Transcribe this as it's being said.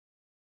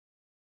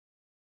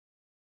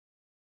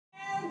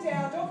and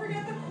down. Don't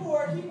forget the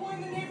core. Keep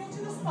pulling the navel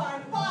to the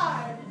spine.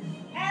 5,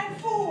 and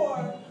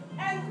 4,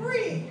 and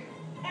 3,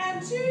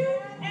 and 2,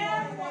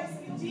 and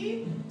 1.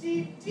 Deep,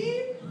 deep,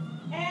 deep,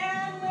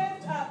 and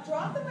lift up.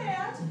 Drop the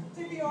band.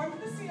 Take the arm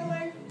to the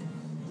ceiling.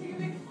 Take a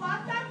big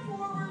flat back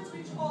forwards.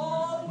 Reach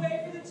all the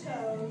way for the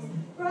toes.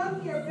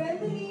 From here, bend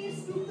the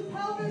knees, scoop the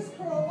pelvis,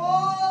 curl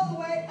all the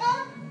way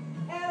up.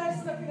 And I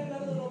snuck in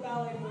another little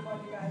ballet move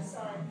on you guys,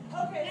 sorry.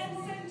 Okay, and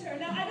center.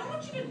 Now, I don't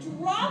want you to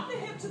drop the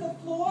hip to the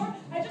floor.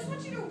 I just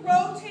want you to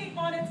rotate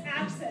on its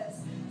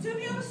axis. So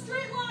if you have a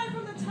straight line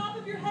from the top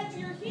of your head to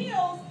your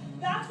heels,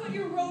 that's what